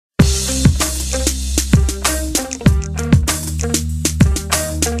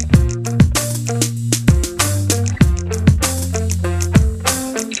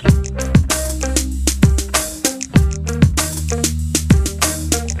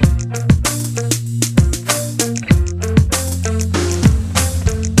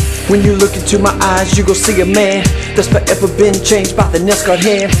When you look into my eyes, you gon' see a man that's forever been changed by the nail-scarred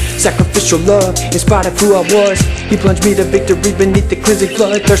hand. Sacrificial love, in spite of who I was, he plunged me to victory beneath the cleansing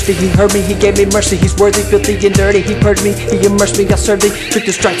flood. Thirsty, he heard me, he gave me mercy. He's worthy, filthy and dirty. He purged me, he immersed me, I served thee. Took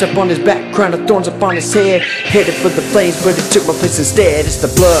the stripes up on his back, crown of thorns upon his head. Headed for the flames, but he took my place instead. It's the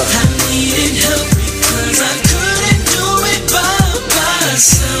blood. I needed help because I couldn't do it by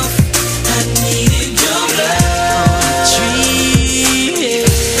myself. I needed your blood.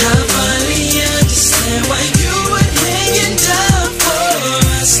 I finally understand why you were hanging down for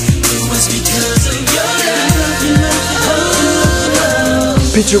us. It was because of your love.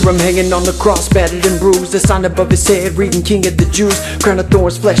 Picture him hanging on the cross, battered and bruised. The sign above his head reading King of the Jews. Crown of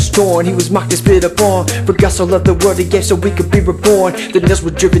thorns, flesh torn, he was mocked and spit upon. For God so loved the world he gave so we could be reborn. The nails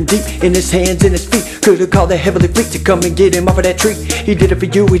were driven deep in his hands and his feet. Could've called the heavenly fleet to come and get him off of that tree. He did it for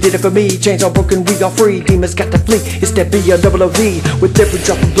you, he did it for me. Chains all broken, we all free. Demons got to flee, it's that B-O-double-O-D. With every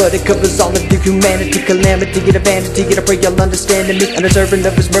drop of blood it covers all of your humanity. Calamity, get a vanity, get a prayer, you'll understand me. Undeserving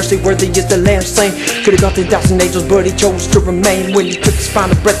of his mercy, worthy is the Lamb slain. Could've gone 3,000 angels, but he chose to remain. When he took his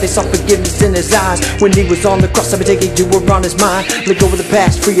final breath, they saw forgiveness in his eyes. When he was on the cross, I've been taking you were on his mind. Let go of the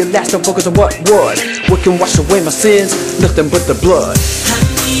past, free your last, don't focus on what would. What can wash away my sins? Nothing but the blood. I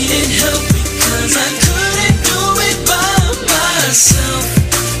needed help because I couldn't do it by myself.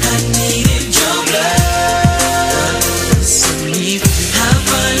 I needed your blood. I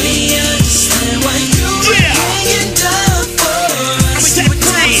finally understand why you were hanging down for us.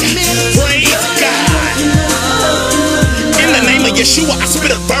 Praise God. In the name of Yeshua, I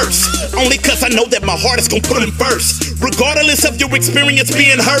spit a verse. Only cause I know that my heart is gonna put him first. Regardless of your experience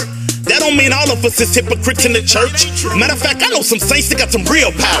being hurt, that don't mean all of us is hypocrites in the church. Matter of fact, I know some saints that got some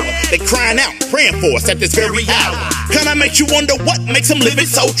real power. They crying out, praying for us at this very hour. Kinda makes you wonder what makes them live it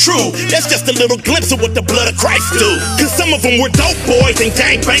so true. That's just a little glimpse of what the blood of Christ do. Cause some of them were dope boys and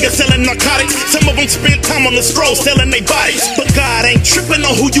gangbangers selling narcotics. Some of them spent time on the stroll selling their bodies. But God ain't tripping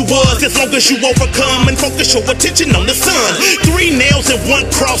on who you was as long as you overcome and focus your attention on the sun. 3 nails and 1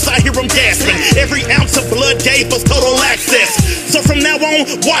 cross, I hear them gasping. Every ounce of blood gave us total access. So from now on,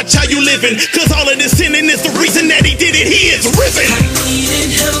 watch how you living. Cause all of this sinning is the reason that he did it. He is risen. I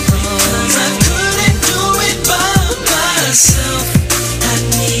needed help because I couldn't do it by myself.